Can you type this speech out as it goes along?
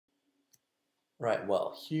Right,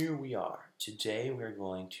 well, here we are. Today we're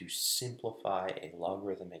going to simplify a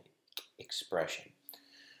logarithmic expression.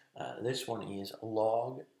 This one is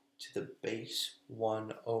log to the base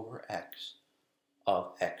 1 over x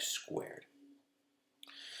of x squared.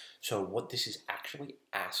 So what this is actually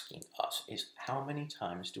asking us is how many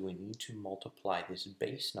times do we need to multiply this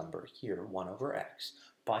base number here, 1 over x,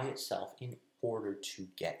 by itself in order to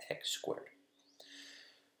get x squared.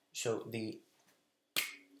 So the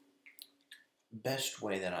best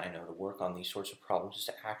way that I know to work on these sorts of problems is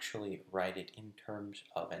to actually write it in terms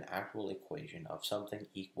of an actual equation of something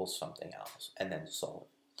equals something else and then solve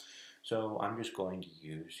it. So I'm just going to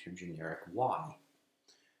use your generic y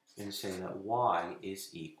and say that y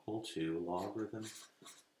is equal to logarithm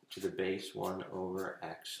to the base 1 over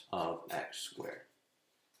x of x squared.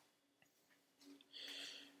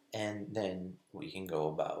 And then we can go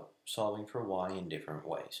about solving for y in different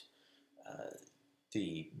ways.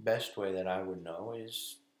 The best way that I would know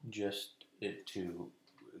is just to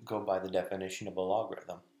go by the definition of a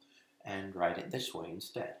logarithm and write it this way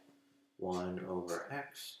instead. 1 over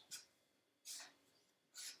x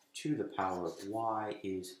to the power of y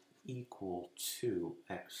is equal to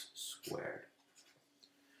x squared.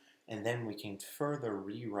 And then we can further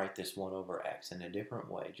rewrite this 1 over x in a different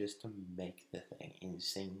way just to make the thing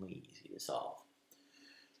insanely easy to solve.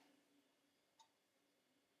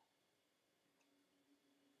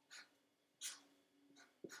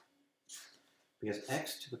 Because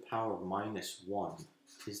x to the power of minus 1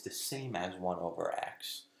 is the same as 1 over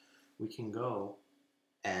x, we can go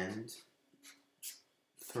and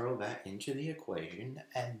throw that into the equation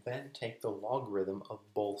and then take the logarithm of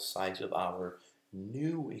both sides of our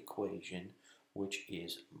new equation, which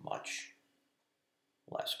is much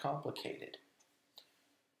less complicated.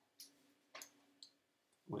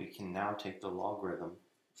 We can now take the logarithm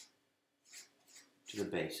to the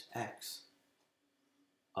base x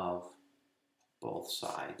of both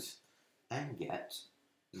sides and get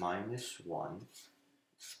minus 1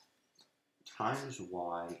 times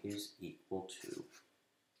y is equal to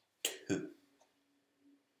 2.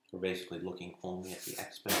 We're basically looking only at the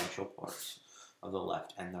exponential parts of the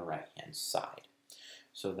left and the right hand side.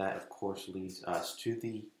 So that of course leads us to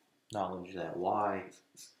the knowledge that y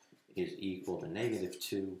is equal to negative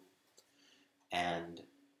 2, and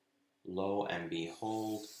lo and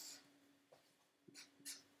behold,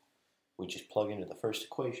 we just plug into the first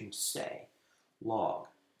equation, say log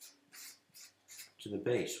to the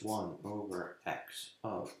base 1 over x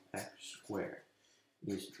of x squared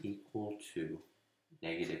is equal to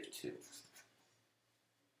negative 2.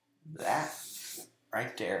 That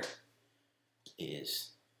right there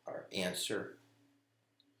is our answer,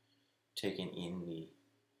 taken in the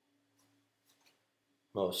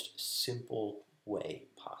most simple way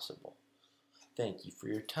possible. Thank you for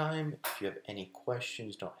your time. If you have any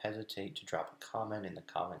questions, don't hesitate to drop a comment in the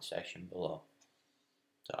comment section below.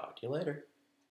 Talk to you later.